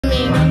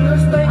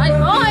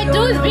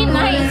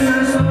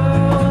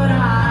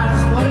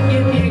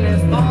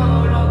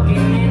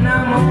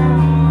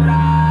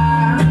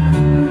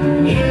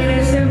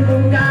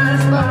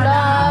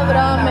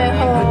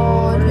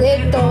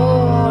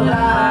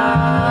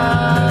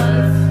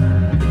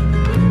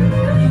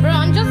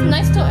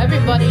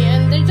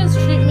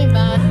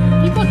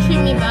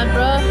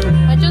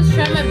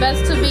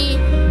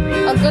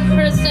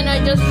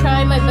just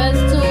try my best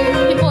to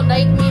people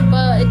like me,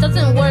 but it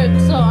doesn't work.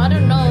 So I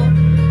don't know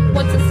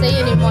what to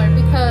say anymore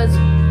because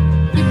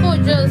people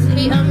just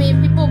hate on me.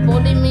 People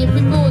bully me.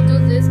 People do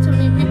this to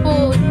me.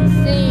 People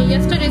say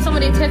yesterday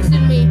somebody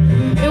texted me.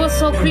 It was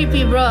so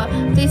creepy, bro.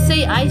 They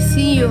say I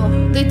see you.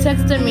 They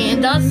texted me,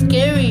 and that's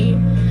scary.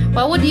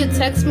 Why would you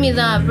text me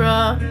that,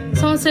 bro?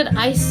 Someone said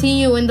I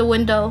see you in the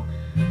window.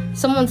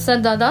 Someone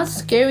said that. That's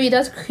scary.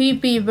 That's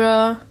creepy,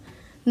 bro.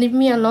 Leave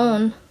me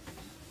alone.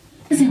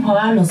 Se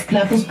enjuagaba los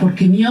platos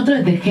porque mi otro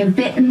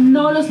detergente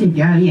no los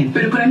limpiaba bien.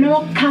 Pero con el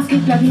nuevo Cascade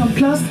Platinum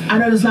Plus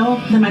ahora los lavo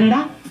de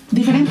manera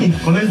diferente.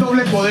 Con el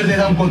doble poder de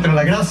Down contra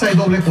la grasa y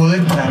doble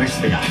poder para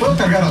restregar. Puedo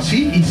cargar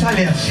así y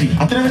sale así.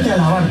 Atrévete a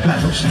lavar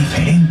platos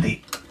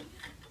diferente.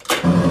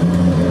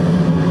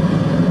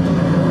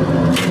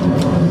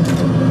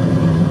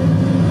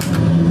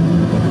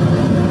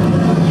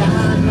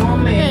 Ya no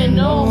me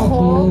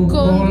enojo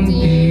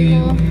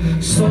contigo,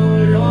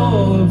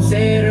 solo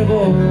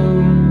observo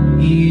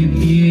y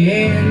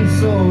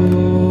pienso,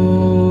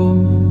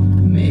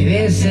 me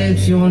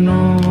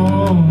decepcionó.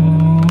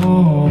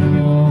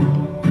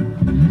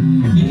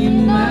 Y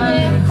no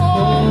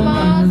dejo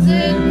más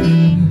de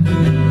ti,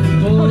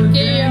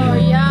 porque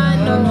yo ya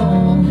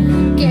no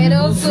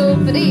quiero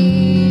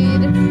sufrir.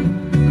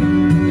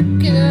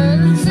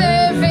 Quiero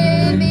ser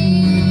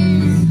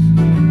feliz.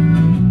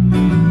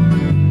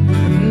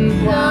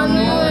 Tu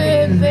amor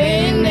es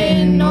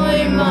veneno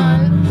y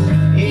mal,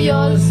 y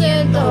yo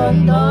siento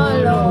un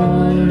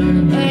dolor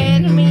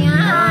en mi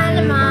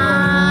alma,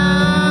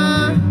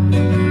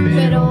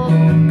 pero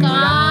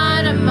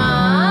karma,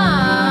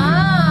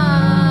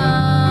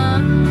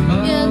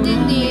 yo te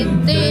di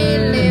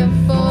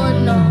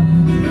teléfono,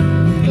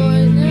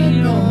 pues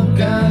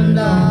nunca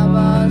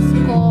andabas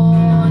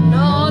con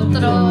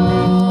otro.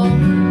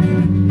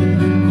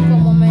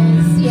 ¿Cómo me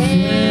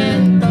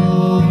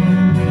siento?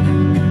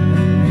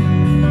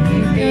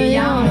 Te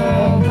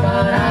llamo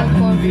para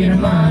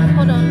confirmar.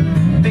 Hold on.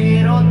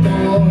 Pero tú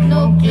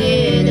no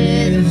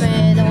quieres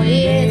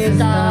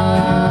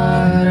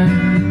estar.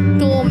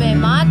 Tú me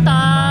matas.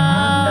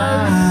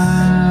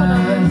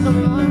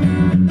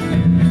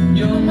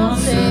 Yo no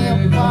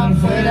sé cuál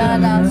fue la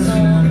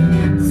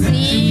razón.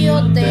 Si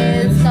yo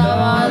te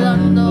estaba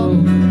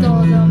dando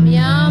todo mi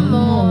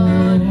amor.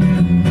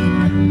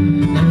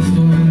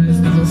 Estoy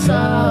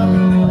destrozado,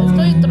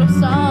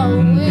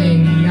 güey.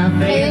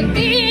 En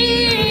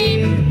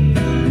ti,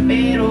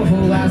 pero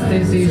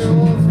jugaste sin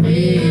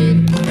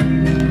sufrir.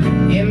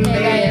 En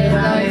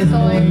verdad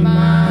estoy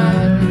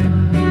mal.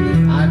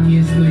 Aquí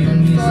estoy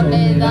en mi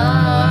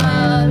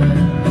soledad.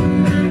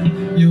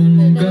 Yo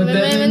nunca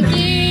te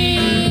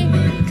mentí.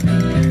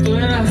 Tú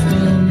eras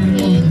todo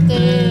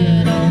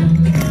entero.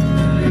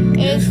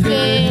 Es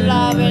que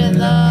la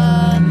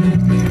verdad.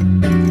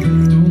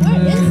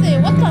 Where is it?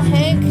 What the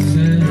heck?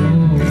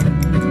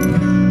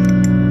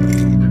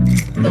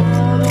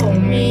 Todo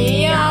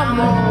mi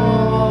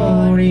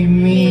amor y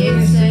mi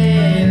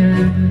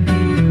ser,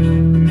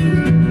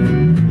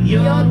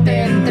 yo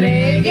te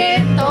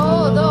entregué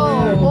todo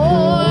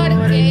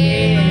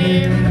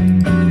porque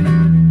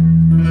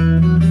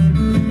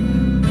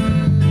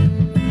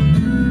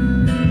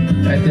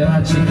ahí te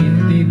va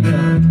chiquitita,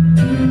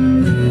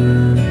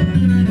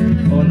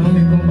 o no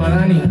mi compa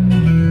Dani.